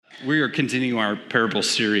We are continuing our parable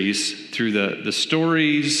series through the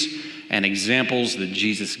stories and examples that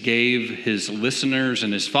Jesus gave his listeners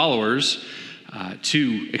and his followers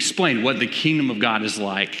to explain what the kingdom of God is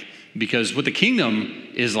like. Because what the kingdom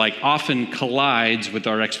is like often collides with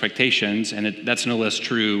our expectations, and that's no less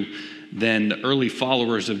true than the early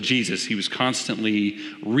followers of Jesus. He was constantly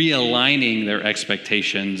realigning their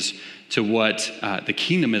expectations to what the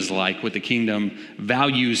kingdom is like, what the kingdom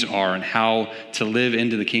values are, and how to live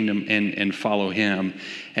into the kingdom and follow him.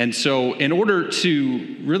 And so in order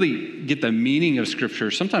to really get the meaning of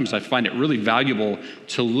Scripture, sometimes I find it really valuable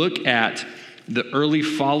to look at the early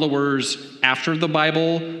followers after the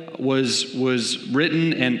Bible was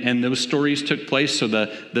written and those stories took place. So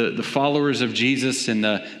the followers of Jesus in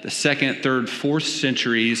the second, third, fourth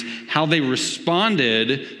centuries, how they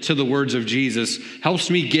responded to the words of Jesus helps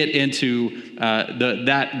me get into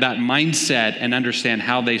that mindset and understand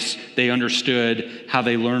how they understood, how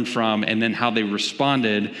they learned from, and then how they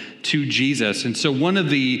responded to Jesus. And so one of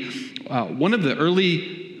the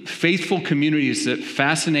early faithful communities that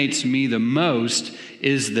fascinates me the most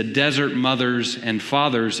is the desert mothers and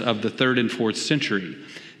fathers of the 3rd and 4th century.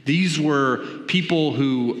 These were people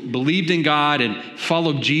who believed in God and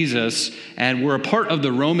followed Jesus and were a part of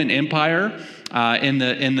the Roman Empire in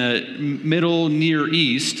the Middle Near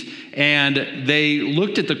East. And they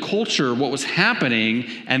looked at the culture, what was happening,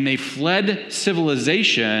 and they fled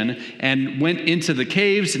civilization and went into the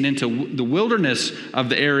caves and into the wilderness of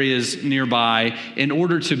the areas nearby in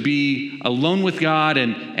order to be alone with God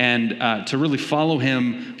and to really follow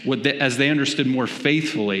him as they understood more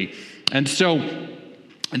faithfully. And so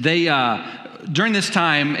they, during this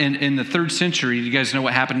time in the 3rd century, do you guys know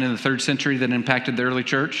what happened in the 3rd century that impacted the early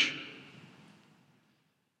church?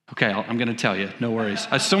 Okay, I'm going to tell you. No worries.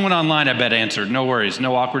 Someone online, I bet, answered. No worries.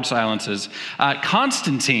 No awkward silences.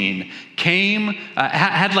 Constantine came,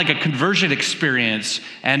 had like a conversion experience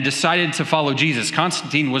and decided to follow Jesus.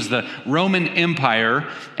 Constantine was the Roman Empire,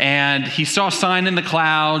 and he saw a sign in the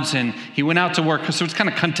clouds, and he went out to work. So it's kind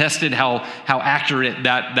of contested how accurate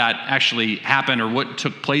that actually happened or what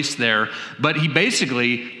took place there. But he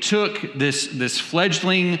basically took this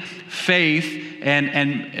fledgling faith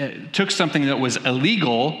and took something that was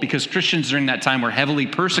illegal, because Christians during that time were heavily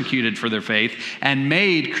persecuted for their faith, and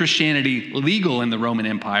made Christianity legal in the Roman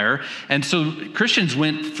Empire. And so Christians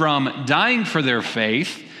went from dying for their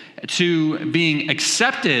faith to being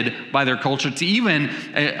accepted by their culture, to even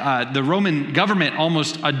the Roman government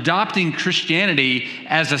almost adopting Christianity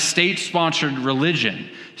as a state-sponsored religion,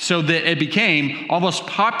 so that it became almost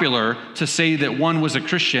popular to say that one was a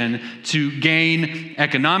Christian to gain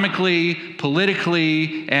economically,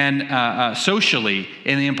 politically, and socially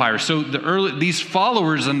in the empire. So these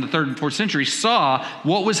followers in the 3rd and 4th century saw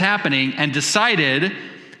what was happening and decided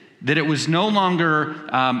that it was no longer,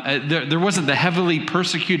 there wasn't the heavily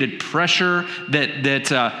persecuted pressure that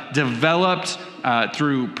developed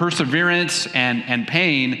through perseverance and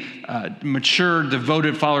pain, mature,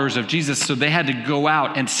 devoted followers of Jesus. So they had to go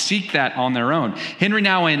out and seek that on their own. Henry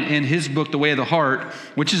Nouwen, in his book, The Way of the Heart,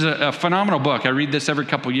 which is a phenomenal book. I read this every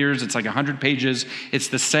couple years. It's like 100 pages. It's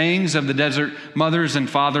the sayings of the desert mothers and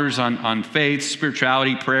fathers on faith,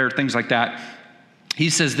 spirituality, prayer, things like that. He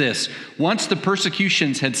says this: once the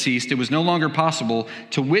persecutions had ceased, it was no longer possible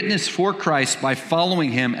to witness for Christ by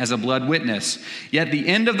following him as a blood witness. Yet the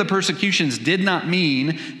end of the persecutions did not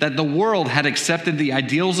mean that the world had accepted the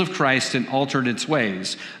ideals of Christ and altered its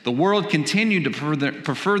ways. The world continued to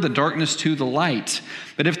prefer the darkness to the light.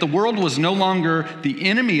 But if the world was no longer the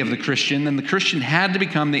enemy of the Christian, then the Christian had to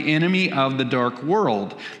become the enemy of the dark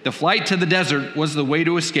world. The flight to the desert was the way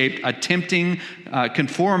to escape a tempting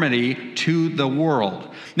conformity to the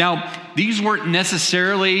world. Now, these weren't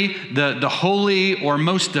necessarily the holy or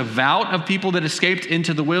most devout of people that escaped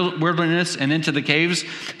into the wilderness and into the caves.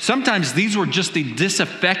 Sometimes these were just the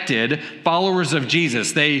disaffected followers of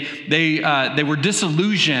Jesus. They were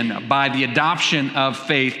disillusioned by the adoption of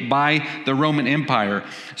faith by the Roman Empire.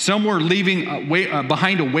 Some were leaving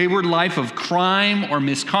behind a wayward life of crime or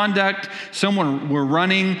misconduct. Some were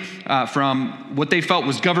running from what they felt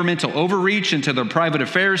was governmental overreach into their private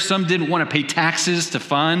affairs. Some didn't want to pay taxes to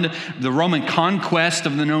fund the Roman conquest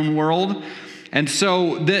of the known world. And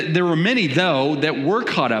so there were many, though, that were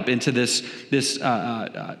caught up into this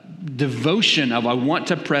devotion of, I want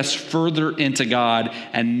to press further into God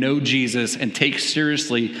and know Jesus and take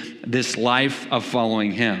seriously this life of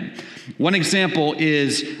following him. One example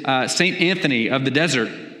is St. Anthony of the Desert.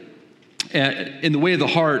 In The Way of the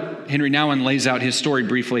Heart, Henry Nouwen lays out his story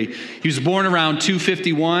briefly. He was born around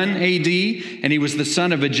 251 AD, and he was the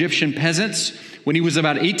son of Egyptian peasants. When he was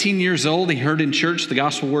about 18 years old, he heard in church the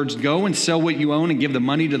gospel words, "Go and sell what you own and give the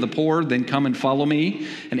money to the poor, then come and follow me."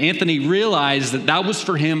 And Anthony realized that that was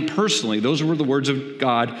for him personally. Those were the words of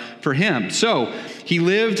God for him. So he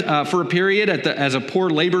lived for a period as a poor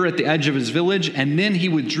laborer at the edge of his village, and then he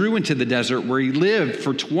withdrew into the desert where he lived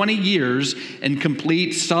for 20 years in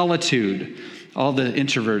complete solitude. All the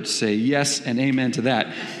introverts say yes and amen to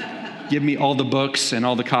that. Give me all the books and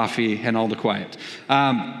all the coffee and all the quiet.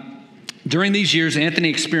 During these years, Anthony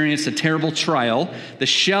experienced a terrible trial. The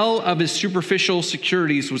shell of his superficial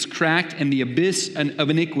securities was cracked and the abyss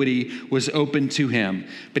of iniquity was opened to him.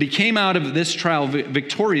 But he came out of this trial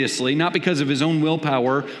victoriously, not because of his own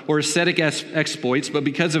willpower or ascetic exploits, but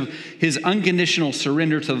because of his unconditional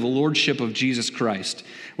surrender to the lordship of Jesus Christ.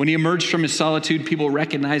 When he emerged from his solitude, people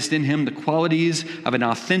recognized in him the qualities of an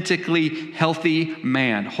authentically healthy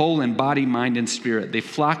man, whole in body, mind, and spirit. They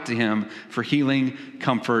flocked to him for healing,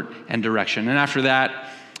 comfort, and direction. And after that,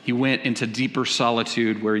 he went into deeper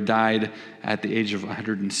solitude where he died at the age of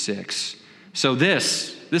 106. So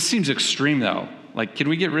this seems extreme though. Like, can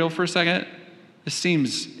we get real for a second? This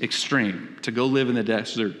seems extreme, to go live in the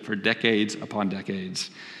desert for decades upon decades.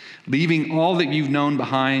 Leaving all that you've known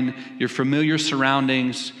behind, your familiar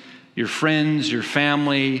surroundings, your friends, your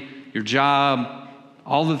family, your job,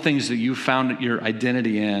 all the things that you found your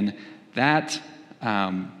identity in,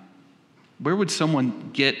 where would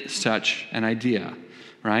someone get such an idea,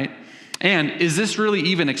 right? And is this really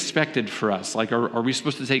even expected for us? Like, are we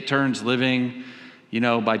supposed to take turns living,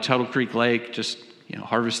 by Tuttle Creek Lake, just,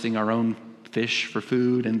 harvesting our own fish for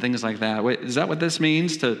food and things like that? Wait, is that what this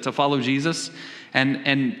means to follow Jesus?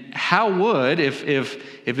 And how would, if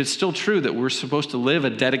it's still true that we're supposed to live a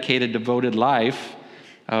dedicated, devoted life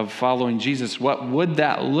of following Jesus, what would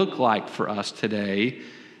that look like for us today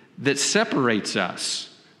that separates us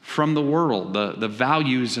from the world, the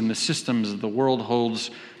values and the systems that the world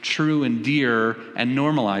holds true and dear and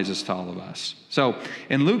normalizes to all of us? So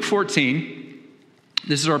in Luke 14,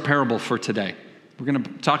 this is our parable for today. We're going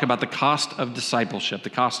to talk about the cost of discipleship, the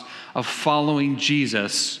cost of following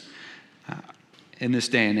Jesus in this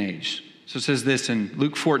day and age. So it says this in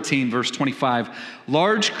Luke 14, verse 25.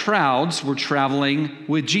 Large crowds were traveling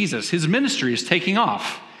with Jesus. His ministry is taking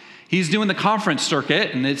off. He's doing the conference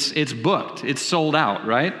circuit, and it's booked. It's sold out,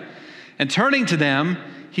 right? And turning to them,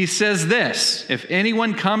 he says this: "If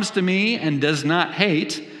anyone comes to me and does not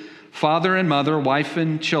hate father and mother, wife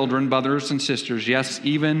and children, brothers and sisters, yes,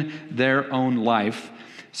 even their own life,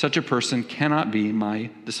 such a person cannot be my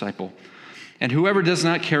disciple. And whoever does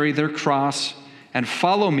not carry their cross and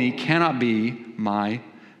follow me cannot be my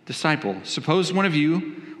disciple." Suppose one of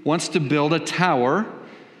you wants to build a tower.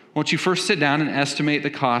 Won't you first sit down and estimate the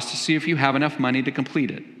cost to see if you have enough money to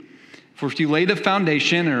complete it? For if you lay the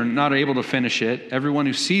foundation and are not able to finish it, everyone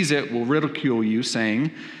who sees it will ridicule you,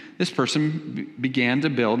 saying, "This person began to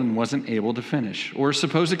build and wasn't able to finish." Or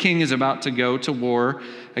suppose a king is about to go to war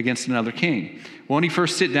against another king. Won't he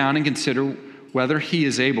first sit down and consider whether he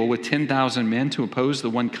is able with 10,000 men to oppose the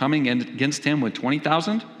one coming against him with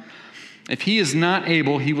 20,000? If he is not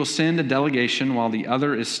able, he will send a delegation while the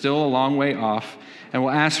other is still a long way off and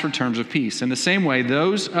will ask for terms of peace. In the same way,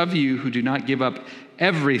 those of you who do not give up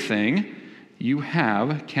everything you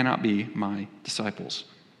have cannot be my disciples.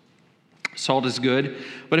 Salt is good,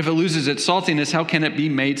 but if it loses its saltiness, how can it be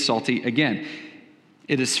made salty again?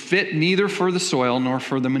 It is fit neither for the soil nor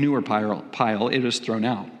for the manure pile. It is thrown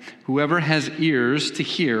out. Whoever has ears to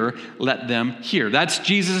hear, let them hear. That's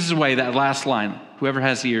Jesus' way, that last line. Whoever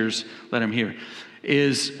has ears, let him hear.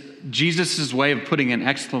 Is Jesus' way of putting an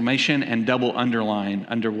exclamation and double underline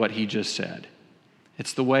under what he just said.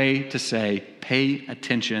 It's the way to say, pay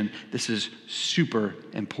attention. This is super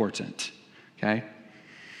important, okay?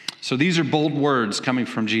 So these are bold words coming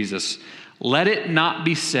from Jesus. Let it not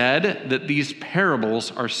be said that these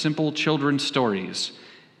parables are simple children's stories.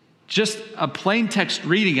 Just a plain text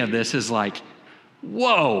reading of this is like,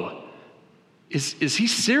 whoa, is he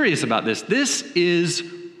serious about this? This is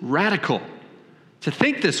radical. To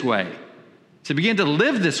think this way, to begin to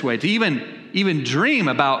live this way, to even dream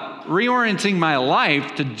about reorienting my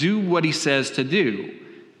life to do what he says to do.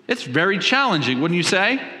 It's very challenging, wouldn't you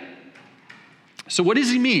say? So what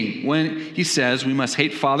does he mean when he says we must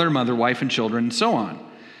hate father, mother, wife, and children, and so on?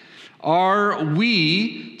 Are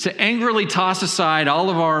we to angrily toss aside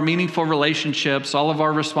all of our meaningful relationships, all of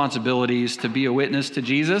our responsibilities to be a witness to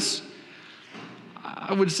Jesus?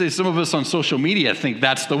 I would say some of us on social media think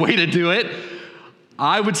that's the way to do it.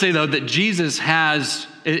 I would say, though, that Jesus has,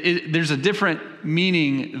 there's a different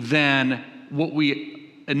meaning than what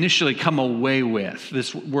we initially come away with,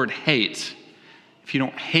 this word hate. If you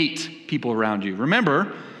don't hate people around you.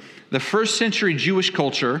 Remember, the first century Jewish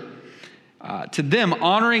culture, to them,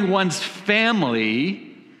 honoring one's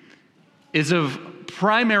family is of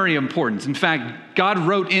primary importance. In fact, God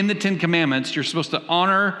wrote in the Ten Commandments, you're supposed to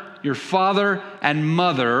honor your father and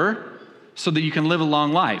mother so that you can live a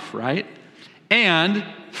long life, right? And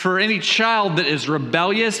for any child that is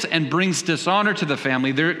rebellious and brings dishonor to the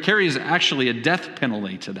family, there carries actually a death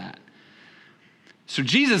penalty to that. So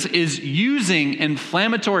Jesus is using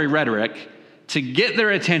inflammatory rhetoric to get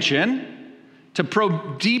their attention, to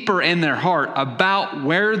probe deeper in their heart about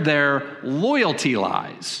where their loyalty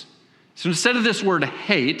lies. So instead of this word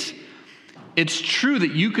hate, it's true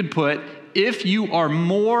that you could put, if you are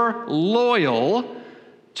more loyal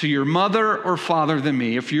to your mother or father than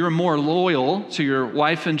me, if you're more loyal to your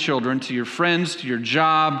wife and children, to your friends, to your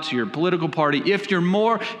job, to your political party, if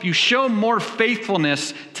you show more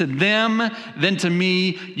faithfulness to them than to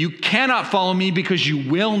me, you cannot follow me because you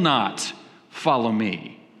will not follow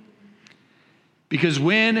me. Because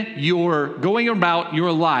when you're going about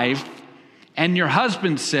your life and your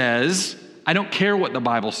husband says, I don't care what the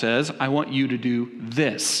Bible says, I want you to do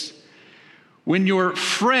this. When your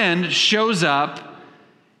friend shows up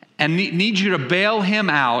and needs you to bail him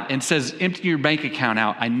out and says, empty your bank account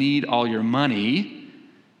out, I need all your money,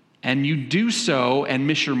 and you do so and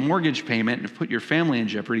miss your mortgage payment and put your family in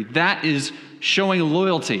jeopardy, that is showing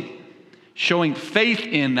loyalty, showing faith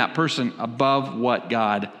in that person above what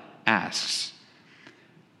God asks.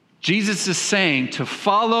 Jesus is saying, to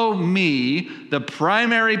follow me, the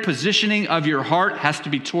primary positioning of your heart has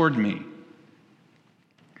to be toward me.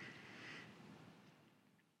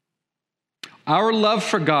 Our love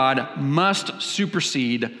for God must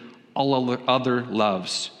supersede all other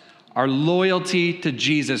loves. Our loyalty to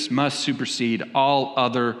Jesus must supersede all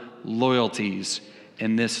other loyalties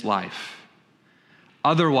in this life.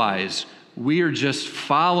 Otherwise, we are just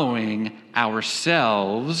following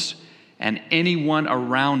ourselves and anyone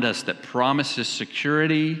around us that promises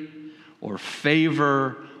security or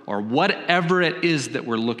favor or whatever it is that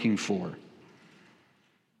we're looking for.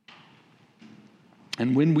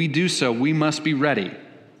 And when we do so, we must be ready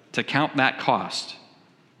to count that cost.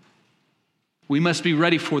 We must be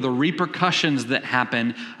ready for the repercussions that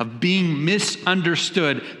happen of being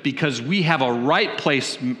misunderstood because we have a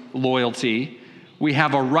right-placed loyalty, we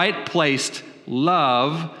have a right-placed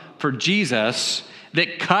love for Jesus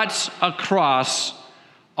that cuts across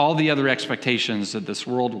all the other expectations that this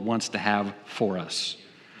world wants to have for us.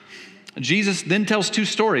 Jesus then tells two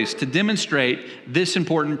stories to demonstrate this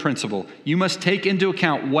important principle. You must take into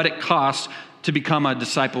account what it costs to become a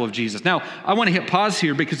disciple of Jesus. Now, I want to hit pause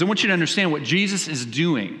here because I want you to understand what Jesus is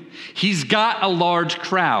doing. He's got a large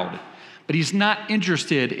crowd, but he's not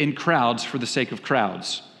interested in crowds for the sake of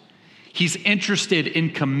crowds. He's interested in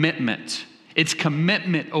commitment. It's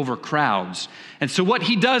commitment over crowds. And so what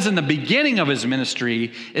he does in the beginning of his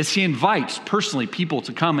ministry is he invites personally people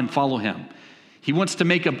to come and follow him. He wants to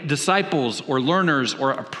make disciples or learners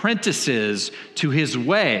or apprentices to his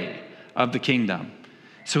way of the kingdom.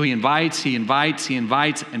 So he invites,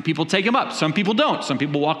 and people take him up. Some people don't. Some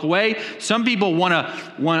people walk away. Some people want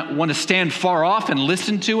to stand far off and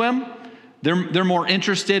listen to him. They're more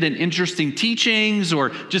interested in interesting teachings or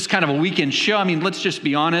just kind of a weekend show. I mean, let's just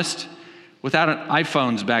be honest. Without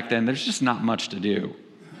iPhones back then, there's just not much to do.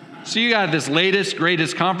 So you got this latest,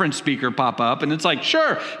 greatest conference speaker pop up, and it's like,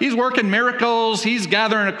 sure, he's working miracles, he's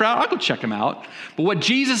gathering a crowd, I'll go check him out. But what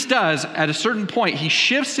Jesus does at a certain point, he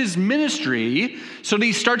shifts his ministry so that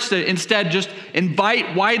he starts to instead just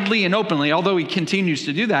invite widely and openly, although he continues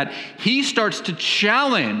to do that, he starts to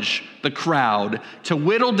challenge the crowd to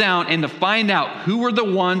whittle down and to find out who are the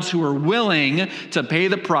ones who are willing to pay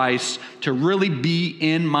the price to really be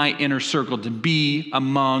in my inner circle, to be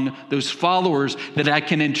among those followers that I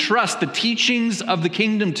can entrust the teachings of the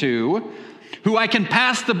kingdom to, who I can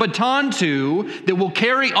pass the baton to, that will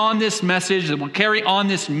carry on this message, that will carry on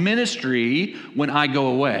this ministry when I go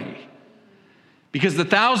away. Because the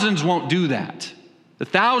thousands won't do that. The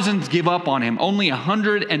thousands give up on him. Only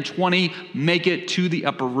 120 make it to the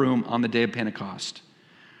upper room on the day of Pentecost.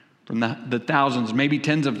 From the thousands, maybe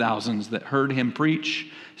tens of thousands that heard him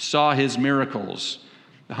preach, saw his miracles.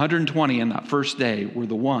 The 120 in that first day were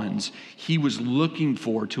the ones he was looking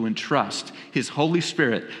for to entrust his Holy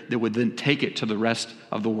Spirit that would then take it to the rest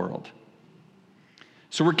of the world.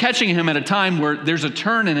 So we're catching him at a time where there's a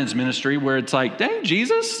turn in his ministry where it's like, dang,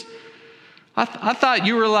 Jesus, I thought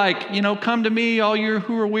you were like, come to me, all you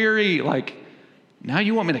who are weary. Like, now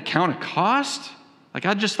you want me to count a cost? Like,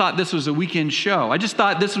 I just thought this was a weekend show. I just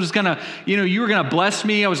thought this was going to, you were going to bless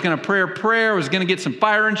me. I was going to pray a prayer. I was going to get some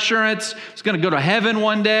fire insurance. I was going to go to heaven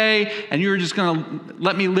one day. And you were just going to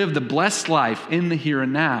let me live the blessed life in the here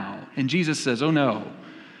and now. And Jesus says, oh no,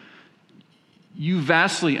 you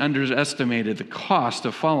vastly underestimated the cost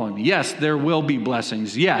of following me. Yes, there will be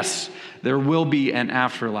blessings. Yes, there will be an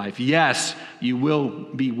afterlife. Yes, you will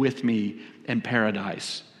be with me in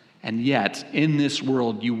paradise. And yet, in this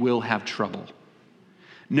world, you will have trouble.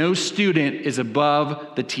 No student is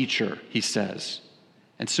above the teacher, he says.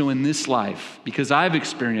 And so in this life, because I've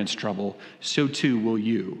experienced trouble, so too will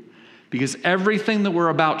you. Because everything that we're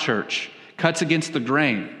about, church, cuts against the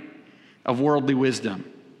grain of worldly wisdom.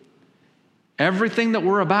 Everything that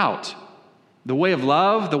we're about, the way of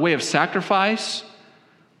love, the way of sacrifice,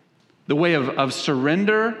 the way of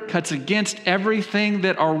surrender, cuts against everything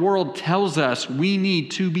that our world tells us we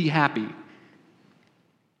need to be happy.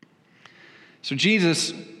 So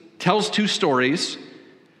Jesus tells two stories.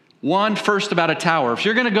 One first about a tower. If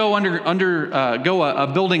you're going to go undergo a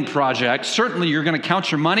building project, certainly you're going to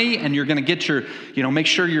count your money and you're going to get make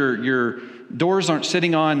sure your doors aren't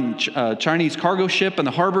sitting on a Chinese cargo ship in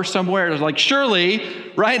the harbor somewhere. It's like, surely,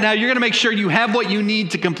 right now, you're going to make sure you have what you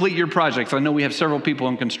need to complete your projects. I know we have several people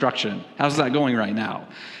in construction. How's that going right now?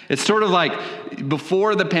 It's sort of like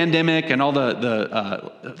before the pandemic and all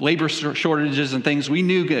the labor shortages and things, we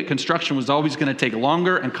knew that construction was always going to take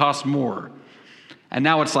longer and cost more. And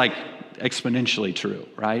now it's like exponentially true,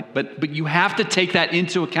 right? But you have to take that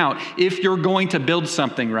into account if you're going to build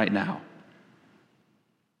something right now.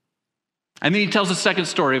 And then he tells a second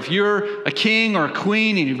story. If you're a king or a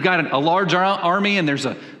queen and you've got a large army and there's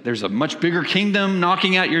a much bigger kingdom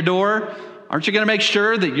knocking at your door, aren't you going to make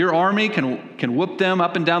sure that your army can whoop them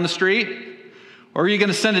up and down the street? Or are you going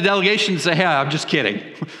to send a delegation and say, hey, I'm just kidding.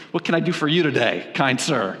 What can I do for you today, kind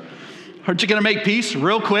sir? Aren't you going to make peace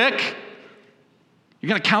real quick? You're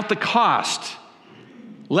going to count the cost,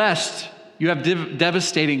 lest you have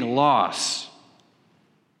devastating loss.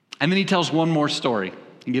 And then he tells one more story.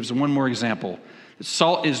 He gives one more example.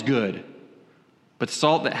 Salt is good, but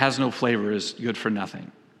salt that has no flavor is good for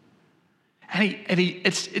nothing. And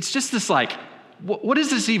it's just this like, what does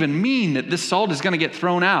this even mean that this salt is going to get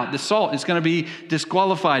thrown out? This salt is going to be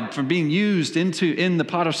disqualified from being used in the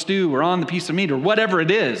pot of stew or on the piece of meat or whatever it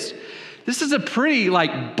is. This is a pretty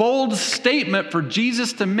bold statement for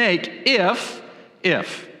Jesus to make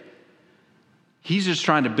if he's just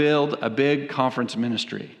trying to build a big conference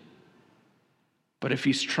ministry. But if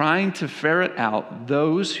he's trying to ferret out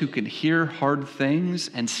those who can hear hard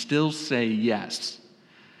things and still say yes,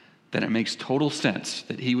 then it makes total sense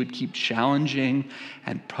that he would keep challenging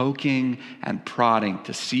and poking and prodding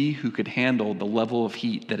to see who could handle the level of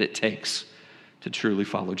heat that it takes to truly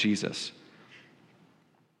follow Jesus.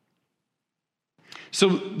 So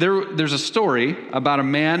there's a story about a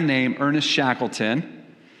man named Ernest Shackleton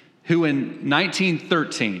who in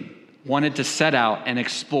 1913 wanted to set out and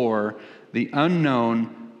explore the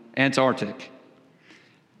unknown Antarctic.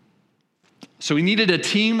 So he needed a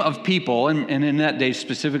team of people, and in that day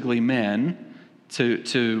specifically men,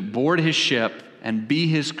 to board his ship and be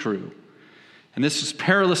his crew. And this was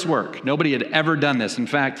perilous work. Nobody had ever done this. In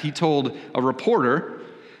fact, he told a reporter,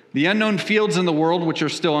 the unknown fields in the world which are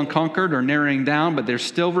still unconquered are narrowing down, but there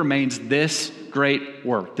still remains this great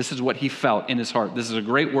work. This is what he felt in his heart. This is a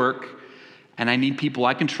great work, and I need people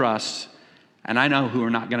I can trust, and I know who are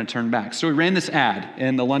not going to turn back. So he ran this ad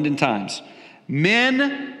in the London Times.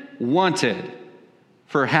 Men wanted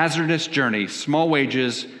for hazardous journey, small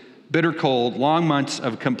wages, bitter cold, long months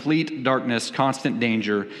of complete darkness, constant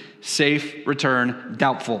danger, safe return,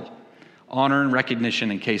 doubtful, honor and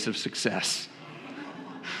recognition in case of success.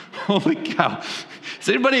 Holy cow. Is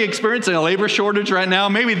anybody experiencing a labor shortage right now?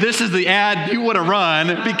 Maybe this is the ad you would have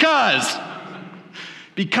run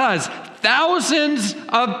because thousands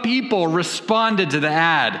of people responded to the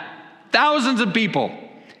ad. Thousands of people.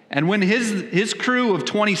 And when his crew of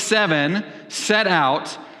 27 set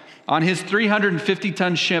out on his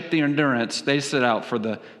 350-ton ship, the Endurance, they set out for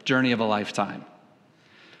the journey of a lifetime.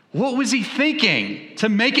 What was he thinking to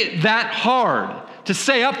make it that hard? To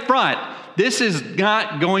say up front, this is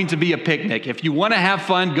not going to be a picnic. If you want to have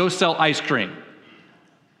fun, go sell ice cream.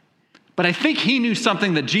 But I think he knew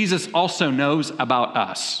something that Jesus also knows about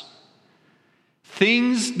us.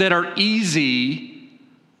 Things that are easy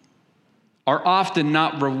are often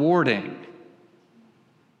not rewarding.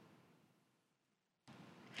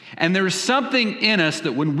 And there's something in us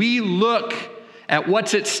that when we look at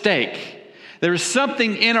what's at stake, there's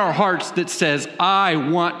something in our hearts that says, I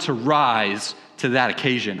want to rise to that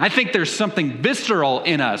occasion. I think there's something visceral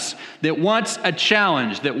in us that wants a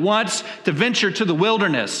challenge, that wants to venture to the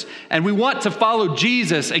wilderness. And we want to follow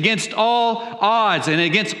Jesus against all odds and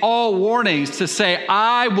against all warnings to say,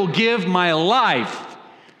 I will give my life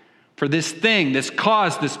for this thing, this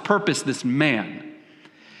cause, this purpose, this man.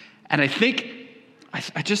 And I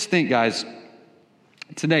just think, guys,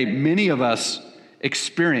 today, many of us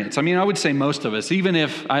experience, I would say most of us,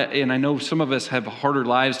 and I know some of us have harder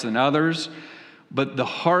lives than others, but the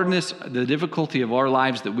hardness, the difficulty of our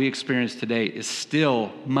lives that we experience today is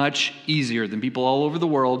still much easier than people all over the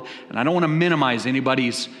world. And I don't want to minimize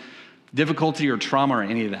anybody's difficulty or trauma or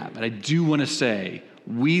any of that, but I do want to say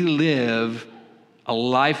we live a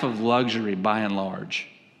life of luxury by and large.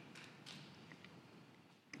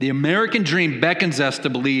 The American dream beckons us to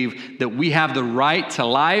believe that we have the right to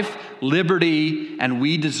life, liberty, and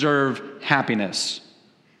we deserve happiness,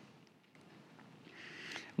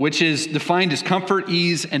 which is defined as comfort,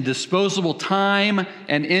 ease, and disposable time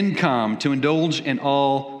and income to indulge in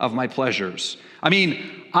all of my pleasures.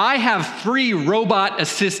 I have 3 robot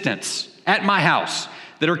assistants at my house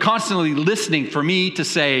that are constantly listening for me to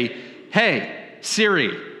say, hey,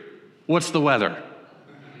 Siri, what's the weather?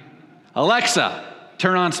 Alexa,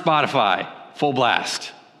 turn on Spotify, full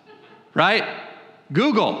blast, right?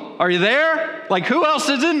 Google, are you there? Like, who else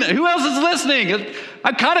is listening?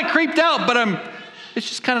 I'm kind of creeped out, but it's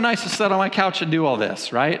just kind of nice to sit on my couch and do all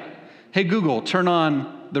this, right? Hey, Google, turn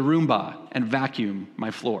on the Roomba and vacuum my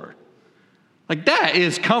floor. Like, that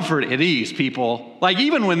is comfort at ease, people. Like,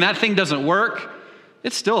 even when that thing doesn't work,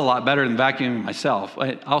 it's still a lot better than vacuuming myself.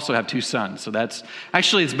 I also have 2 sons, so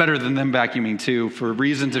it's better than them vacuuming too, for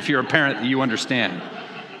reasons if you're a parent that you understand,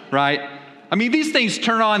 right? These things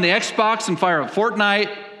turn on the Xbox and fire up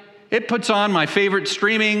Fortnite. It puts on my favorite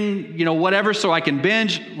streaming, whatever, so I can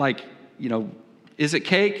binge, Is It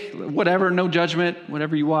Cake? Whatever, no judgment,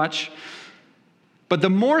 whatever you watch. But the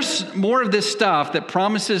more of this stuff that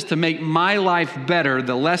promises to make my life better,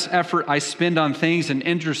 the less effort I spend on things, and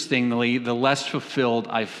interestingly, the less fulfilled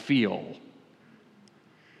I feel.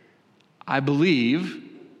 I believe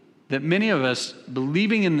that many of us,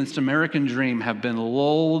 believing in this American dream, have been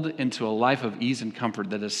lulled into a life of ease and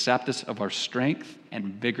comfort that has sapped us of our strength and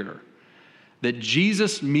vigor. That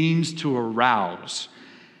Jesus means to arouse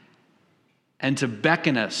and to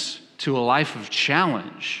beckon us to a life of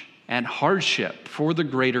challenge and hardship for the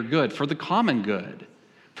greater good, for the common good,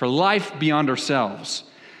 for life beyond ourselves.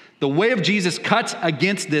 The way of Jesus cuts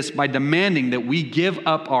against this by demanding that we give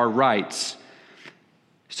up our rights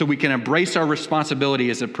so we can embrace our responsibility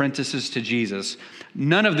as apprentices to Jesus.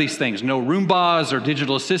 None of these things, no Roombas or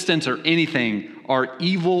digital assistants or anything, are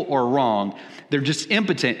evil or wrong. They're just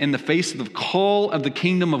impotent in the face of the call of the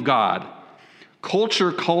kingdom of God.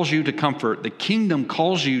 Culture calls you to comfort. The kingdom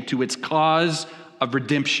calls you to its cause of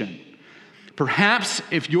redemption. Perhaps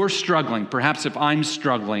if you're struggling, perhaps if I'm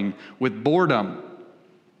struggling with boredom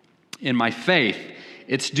in my faith,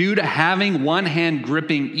 it's due to having one hand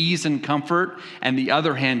gripping ease and comfort and the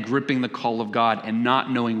other hand gripping the call of God and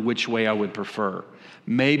not knowing which way I would prefer.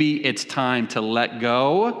 Maybe it's time to let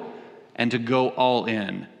go and to go all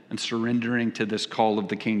in and surrendering to this call of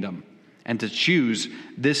the kingdom and to choose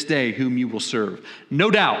this day whom you will serve.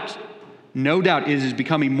 No doubt it is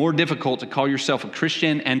becoming more difficult to call yourself a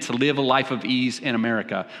Christian and to live a life of ease in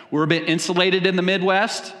America. We're a bit insulated in the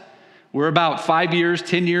Midwest. We're about 5 years,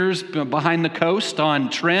 10 years behind the coast on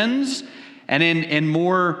trends. And in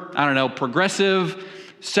more, progressive,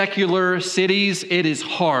 secular cities, it is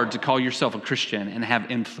hard to call yourself a Christian and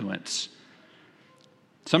have influence.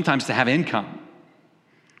 Sometimes to have income.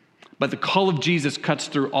 But the call of Jesus cuts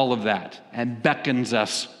through all of that and beckons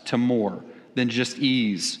us to more than just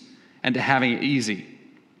ease and to having it easy.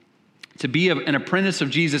 To be an apprentice of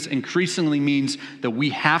Jesus increasingly means that we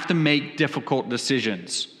have to make difficult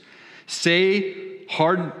decisions, say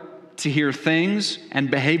hard to hear things, and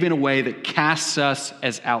behave in a way that casts us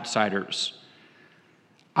as outsiders.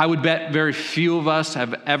 I would bet very few of us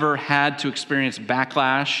have ever had to experience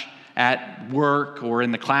backlash at work or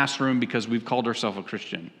in the classroom because we've called ourselves a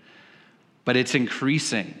Christian. But it's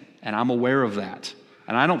increasing, and I'm aware of that.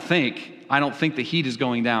 And I don't think the heat is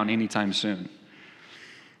going down anytime soon.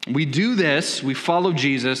 We do this, we follow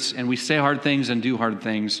Jesus, and we say hard things and do hard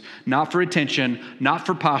things, not for attention, not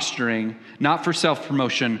for posturing, not for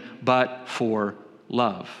self-promotion, but for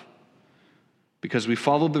love. Because we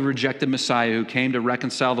follow the rejected Messiah who came to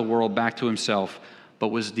reconcile the world back to himself, but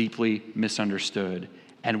was deeply misunderstood.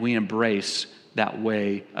 And we embrace that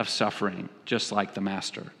way of suffering, just like the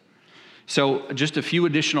Master. So just a few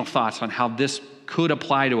additional thoughts on how this could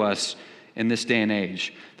apply to us in this day and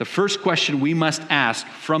age. The first question we must ask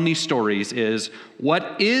from these stories is,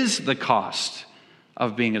 what is the cost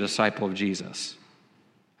of being a disciple of Jesus?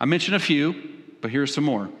 I mentioned a few, but here's some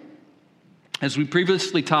more. As we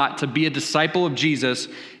previously taught, to be a disciple of Jesus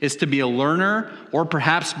is to be a learner, or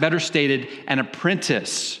perhaps better stated, an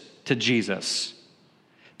apprentice to Jesus.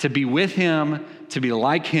 To be with him, to be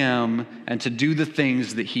like him, and to do the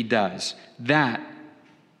things that he does. That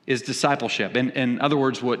is discipleship. In other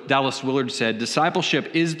words, what Dallas Willard said,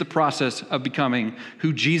 discipleship is the process of becoming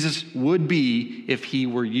who Jesus would be if he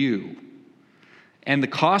were you. And the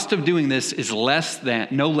cost of doing this is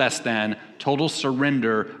no less than total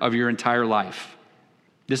surrender of your entire life.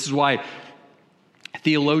 This is why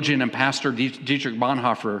theologian and pastor Dietrich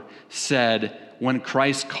Bonhoeffer said, when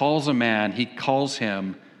Christ calls a man, he calls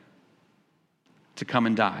him to come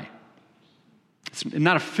and die. It's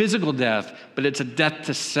not a physical death, but it's a death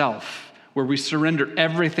to self, where we surrender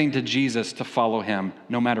everything to Jesus to follow him,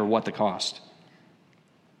 no matter what the cost.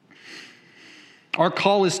 Our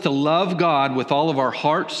call is to love God with all of our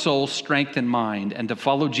heart, soul, strength, and mind, and to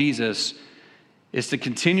follow Jesus is to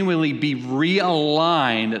continually be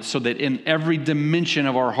realigned so that in every dimension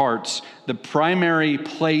of our hearts, the primary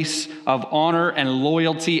place of honor and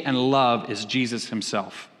loyalty and love is Jesus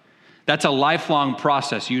himself. That's a lifelong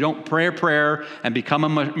process. You don't pray a prayer and become a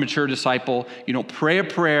mature disciple. You don't pray a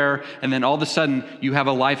prayer and then all of a sudden you have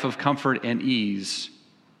a life of comfort and ease.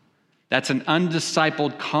 That's an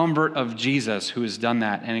undiscipled convert of Jesus who has done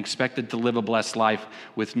that and expected to live a blessed life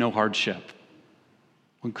with no hardship.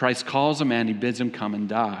 When Christ calls a man, he bids him come and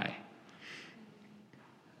die.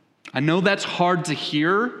 I know that's hard to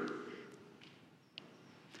hear,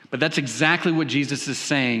 but that's exactly what Jesus is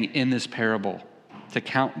saying in this parable, to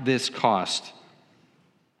count this cost.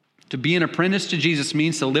 To be an apprentice to Jesus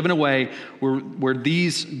means to live in a way where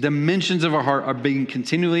these dimensions of our heart are being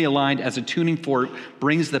continually aligned as a tuning fork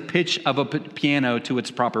brings the pitch of a piano to its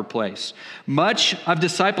proper place. Much of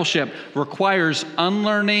discipleship requires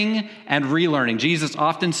unlearning and relearning. Jesus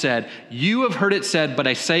often said, "You have heard it said, but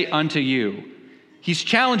I say unto you." He's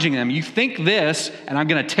challenging them. You think this, and I'm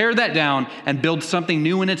going to tear that down and build something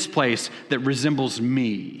new in its place that resembles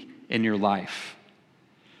me in your life.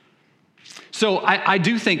 So I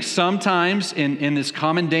do think sometimes in this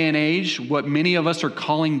common day and age, what many of us are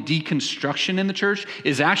calling deconstruction in the church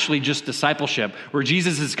is actually just discipleship, where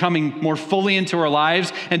Jesus is coming more fully into our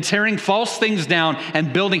lives and tearing false things down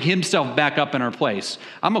and building himself back up in our place.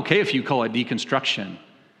 I'm okay if you call it deconstruction.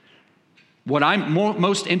 What I'm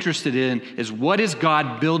most interested in is, what is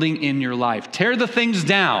God building in your life? Tear the things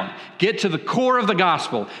down. Get to the core of the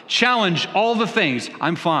gospel. Challenge all the things.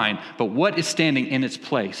 I'm fine. But what is standing in its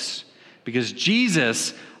place? Because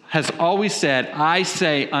Jesus has always said, I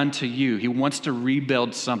say unto you. He wants to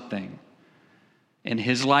rebuild something in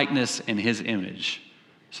his likeness and his image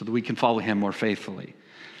so that we can follow him more faithfully.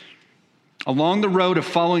 Along the road of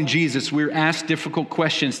following Jesus, we're asked difficult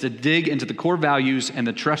questions to dig into the core values and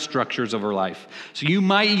the trust structures of our life. So you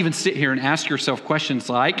might even sit here and ask yourself questions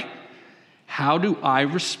like, how do I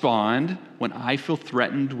respond when I feel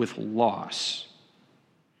threatened with loss?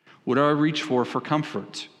 What do I reach for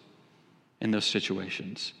comfort in those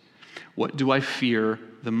situations? What do I fear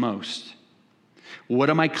the most? What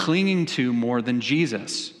am I clinging to more than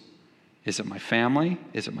Jesus? Is it my family?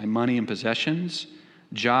 Is it my money and possessions?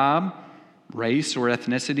 Job? Race or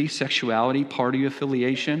ethnicity? Sexuality? Party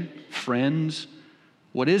affiliation? Friends?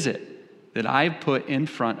 What is it that I've put in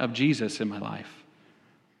front of Jesus in my life?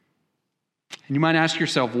 And you might ask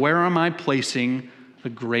yourself, where am I placing the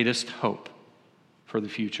greatest hope for the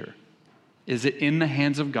future? Is it in the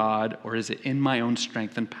hands of God, or is it in my own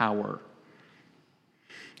strength and power?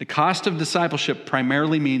 The cost of discipleship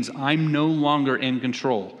primarily means I'm no longer in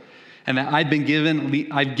control, and that I've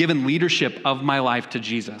given leadership of my life to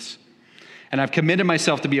Jesus. And I've committed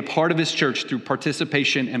myself to be a part of his church through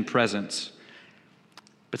participation and presence.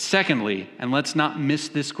 But secondly, and let's not miss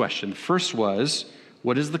this question. The first was,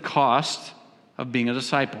 what is the cost of being a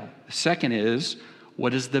disciple? The second is,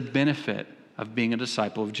 what is the benefit of being a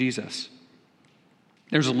disciple of Jesus?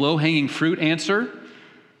 There's a low-hanging fruit answer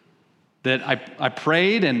that I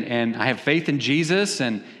prayed and I have faith in Jesus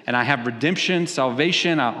and I have redemption,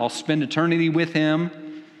 salvation. I'll spend eternity with him.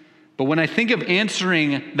 But when I think of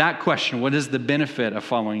answering that question, what is the benefit of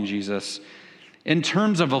following Jesus? In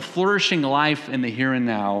terms of a flourishing life in the here and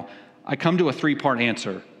now, I come to a three-part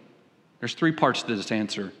answer. There's three parts to this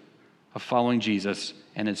answer of following Jesus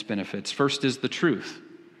and its benefits. First is the truth.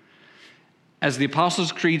 As the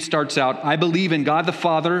Apostles' Creed starts out, I believe in God the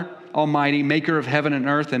Father Almighty, maker of heaven and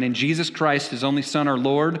earth, and in Jesus Christ, his only Son, our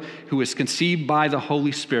Lord, who is conceived by the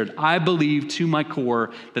Holy Spirit. I believe to my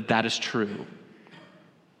core that that is true.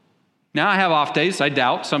 Now, I have off days, I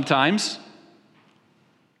doubt sometimes.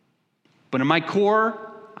 But in my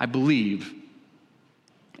core, I believe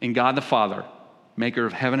in God the Father, maker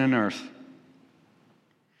of heaven and earth.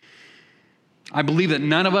 I believe that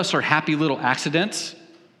none of us are happy little accidents,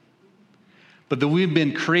 but that we've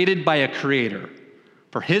been created by a creator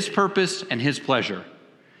for his purpose and his pleasure.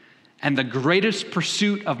 And the greatest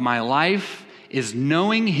pursuit of my life is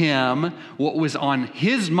knowing him, what was on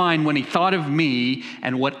his mind when he thought of me,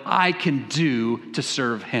 and what I can do to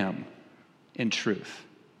serve him in truth.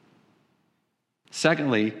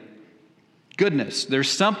 Secondly, goodness. There's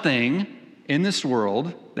something in this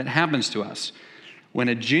world that happens to us when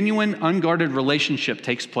a genuine, unguarded relationship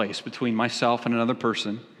takes place between myself and another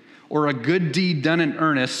person, or a good deed done in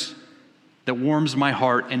earnest that warms my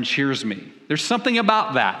heart and cheers me. There's something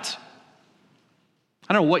about that.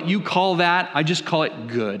 I don't know what you call that. I just call it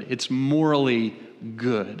good. It's morally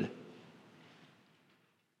good.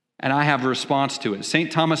 And I have a response to it.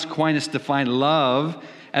 St. Thomas Aquinas defined love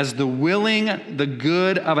as the willing the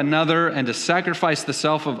good of another and to sacrifice the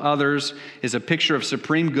self of others is a picture of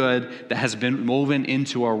supreme good that has been woven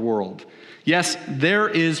into our world. Yes, there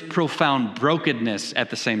is profound brokenness at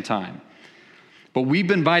the same time. But we've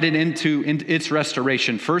been invited into its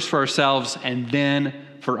restoration, first for ourselves and then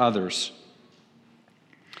for others.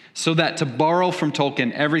 So that, to borrow from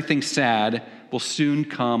Tolkien, everything sad will soon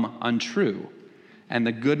come untrue, and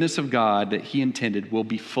the goodness of God that he intended will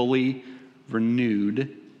be fully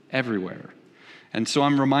renewed everywhere. And so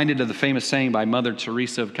I'm reminded of the famous saying by Mother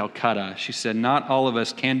Teresa of Calcutta. She said, "Not all of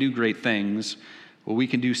us can do great things, but we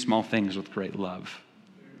can do small things with great love."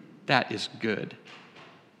 That is good.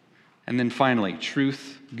 And then finally,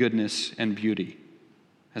 truth, goodness, and beauty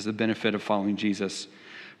as the benefit of following Jesus.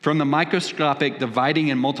 From the microscopic dividing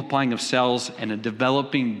and multiplying of cells in a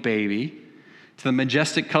developing baby, to the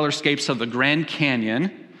majestic colorscapes of the Grand Canyon,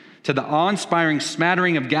 to the awe-inspiring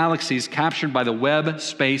smattering of galaxies captured by the Webb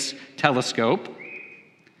Space Telescope,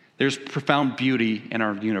 there's profound beauty in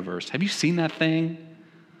our universe. Have you seen that thing?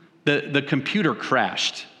 The computer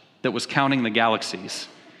crashed that was counting the galaxies.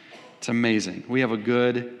 It's amazing. We have a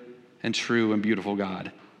good and true and beautiful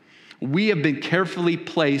God. We have been carefully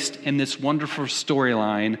placed in this wonderful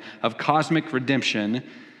storyline of cosmic redemption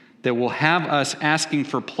that will have us asking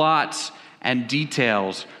for plots and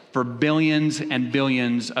details for billions and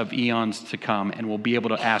billions of eons to come, and we'll be able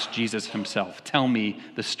to ask Jesus himself, "Tell me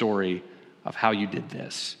the story of how you did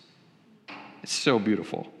this." It's so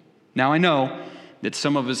beautiful. Now, I know that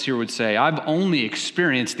some of us here would say, "I've only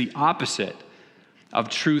experienced the opposite of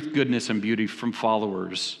truth, goodness, and beauty from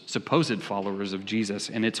followers, supposed followers of Jesus,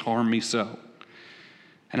 and it's harmed me so."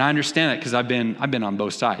 And I understand that because I've been on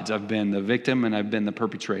both sides. I've been the victim and I've been the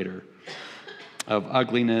perpetrator of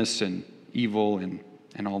ugliness and evil and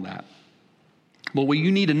all that. But what you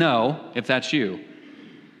need to know, if that's you,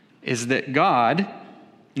 is that God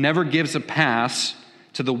never gives a pass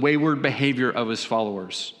to the wayward behavior of his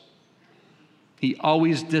followers. He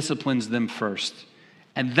always disciplines them first.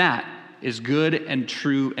 And that is good and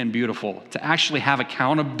true and beautiful, to actually have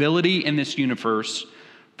accountability in this universe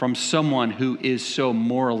from someone who is so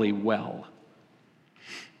morally well.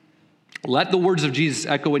 Let the words of Jesus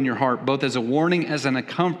echo in your heart, both as a warning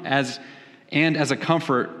and as a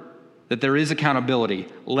comfort that there is accountability.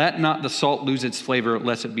 Let not the salt lose its flavor,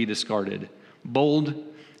 lest it be discarded. Bold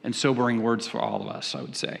and sobering words for all of us, I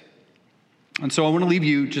would say. And so I want to leave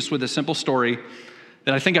you just with a simple story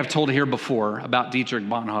that I think I've told here before about Dietrich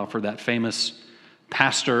Bonhoeffer, that famous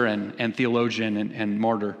pastor and theologian and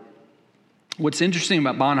martyr. What's interesting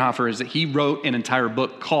about Bonhoeffer is that he wrote an entire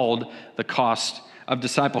book called The Cost of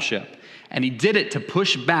Discipleship. And he did it to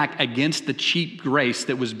push back against the cheap grace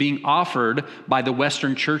that was being offered by the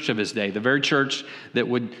Western church of his day, the very church that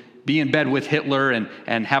would be in bed with Hitler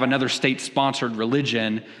and have another state-sponsored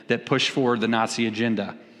religion that pushed forward the Nazi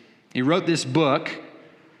agenda. He wrote this book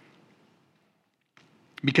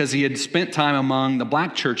because he had spent time among the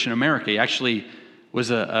black church in America. He actually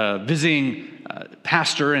was a visiting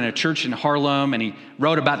pastor in a church in Harlem, and he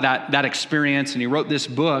wrote about that experience, and he wrote this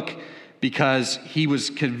book because he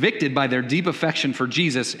was convicted by their deep affection for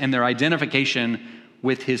Jesus and their identification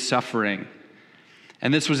with his suffering.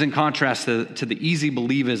 And this was in contrast to the easy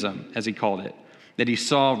believism, as he called it, that he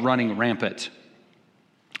saw running rampant.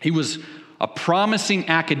 He was a promising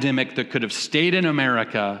academic that could have stayed in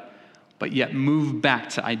America, but yet moved back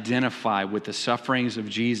to identify with the sufferings of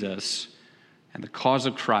Jesus and the cause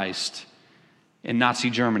of Christ in Nazi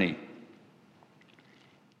Germany.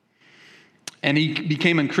 And he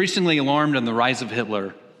became increasingly alarmed on the rise of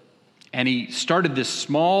Hitler, and he started this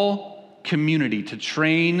small community to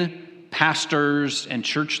train pastors and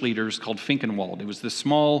church leaders called Finkenwald. It was this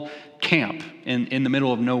small camp in the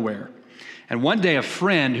middle of nowhere. And one day a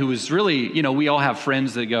friend who was really, we all have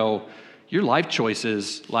friends that go, "Your life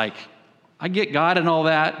choices, I get God and all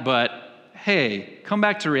that, but hey, come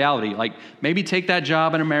back to reality. Maybe take that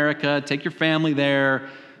job in America, take your family there,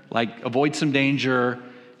 avoid some danger."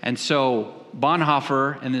 And so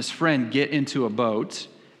Bonhoeffer and his friend get into a boat,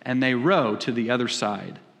 and they row to the other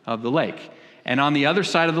side of the lake. And on the other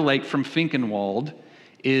side of the lake from Finkenwald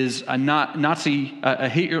is a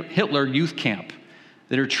Hitler youth camp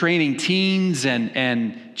that are training teens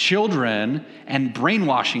and children and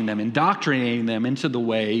brainwashing them, indoctrinating them into the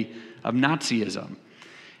way of Nazism.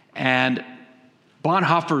 And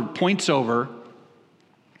Bonhoeffer points over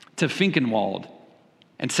to Finkenwald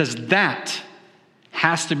and says, that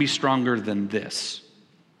has to be stronger than this.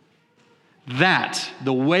 That,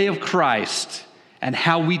 the way of Christ and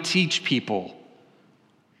how we teach people,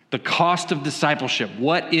 the cost of discipleship,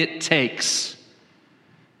 what it takes.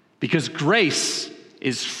 Because grace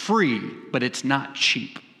is free, but it's not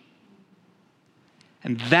cheap.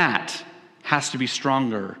 And that has to be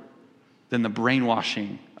stronger than the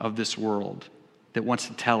brainwashing of this world that wants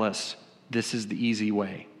to tell us this is the easy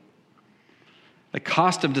way. The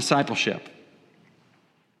cost of discipleship,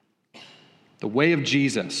 the way of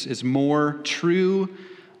Jesus, is more true,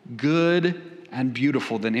 good, and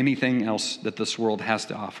beautiful than anything else that this world has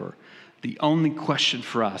to offer. The only question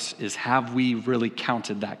for us is, have we really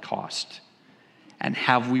counted that cost? And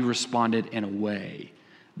have we responded in a way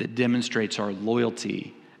that demonstrates our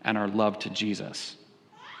loyalty and our love to Jesus?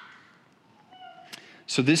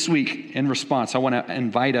 So this week, in response, I want to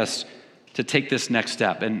invite us to take this next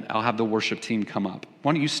step, and I'll have the worship team come up.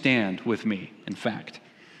 Why don't you stand with me, in fact?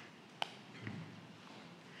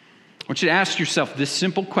 I want you to ask yourself this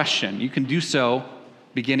simple question. You can do so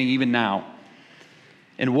beginning even now.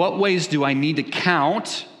 In what ways do I need to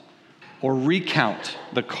count or recount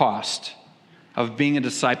the cost of being a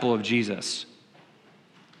disciple of Jesus?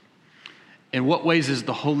 In what ways is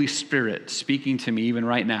the Holy Spirit speaking to me even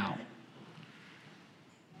right now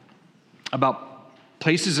about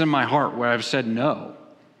places in my heart where I've said no?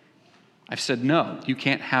 I've said, no, you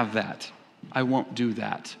can't have that. I won't do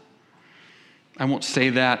that. I won't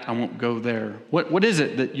say that. I won't go there. What is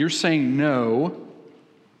it that you're saying no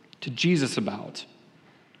to Jesus about?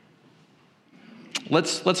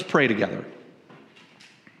 Let's pray together.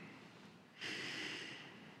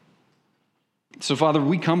 So, Father,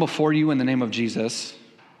 we come before you in the name of Jesus.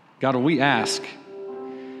 God, we ask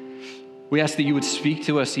that you would speak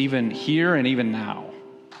to us even here and even now.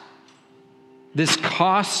 This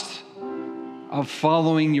cost of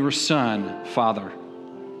following your Son, Father,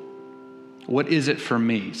 what is it for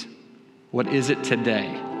me? What is it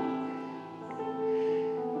today?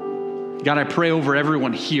 God, I pray over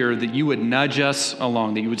everyone here that you would nudge us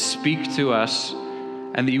along, that you would speak to us,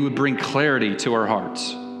 and that you would bring clarity to our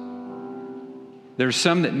hearts. There's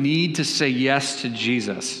some that need to say yes to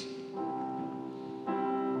Jesus,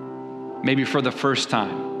 maybe for the first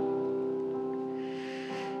time.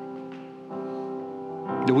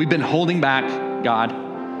 That we've been holding back,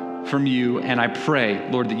 God, from you, and I pray,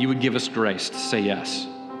 Lord, that you would give us grace to say yes.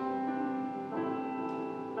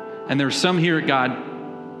 And there's some here,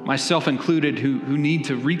 God, myself included, who need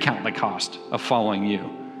to recount the cost of following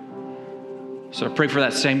you. So I pray for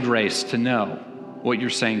that same grace to know what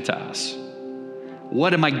you're saying to us.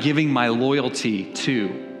 What am I giving my loyalty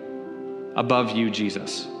to above you,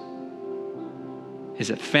 Jesus? Is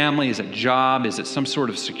it family? Is it job? Is it some sort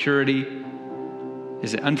of security?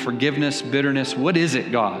 Is it unforgiveness, bitterness? What is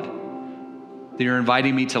it, God, that you're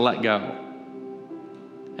inviting me to let go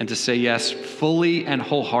and to say yes fully and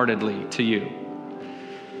wholeheartedly to you?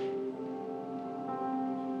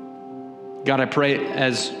 God, I pray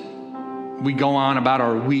as we go on about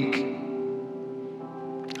our week,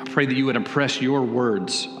 I pray that you would impress your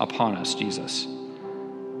words upon us, Jesus.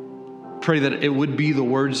 Pray that it would be the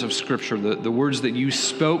words of Scripture, the words that you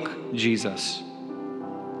spoke, Jesus,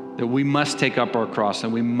 that we must take up our cross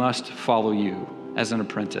and we must follow you as an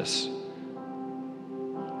apprentice.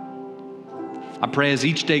 I pray as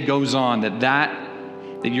each day goes on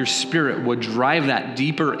that your Spirit would drive that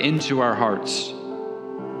deeper into our hearts.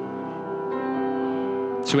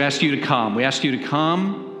 So we ask you to come. We ask you to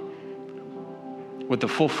come with the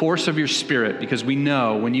full force of your Spirit, because we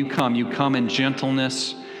know when you come in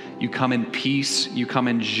gentleness, you come in peace, you come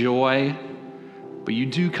in joy, but you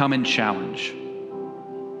do come in challenge.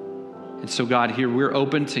 And so, God, here we're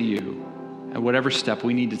open to you at whatever step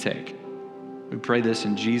we need to take. We pray this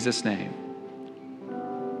in Jesus' name.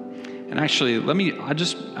 And actually,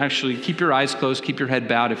 keep your eyes closed, keep your head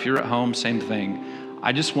bowed. If you're at home, same thing.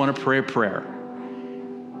 I just want to pray a prayer.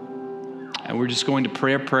 And we're just going to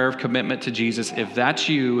pray a prayer of commitment to Jesus. If that's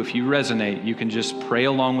you, if you resonate, you can just pray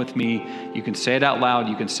along with me. You can say it out loud.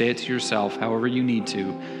 You can say it to yourself, however you need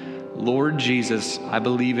to. Lord Jesus, I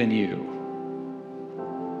believe in you.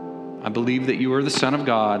 I believe that you are the Son of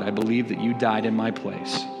God. I believe that you died in my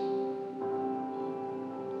place.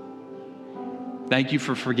 Thank you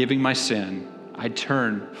for forgiving my sin. I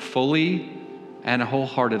turn fully and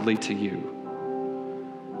wholeheartedly to you.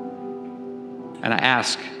 And I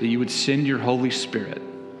ask that you would send your Holy Spirit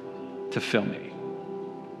to fill me.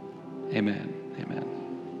 Amen. Amen.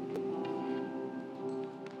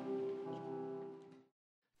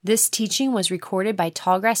 This teaching was recorded by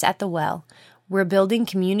Tallgrass at the Well. We're building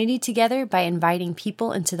community together by inviting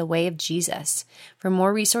people into the way of Jesus. For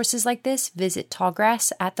more resources like this, visit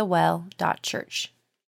tallgrassatthewell.church.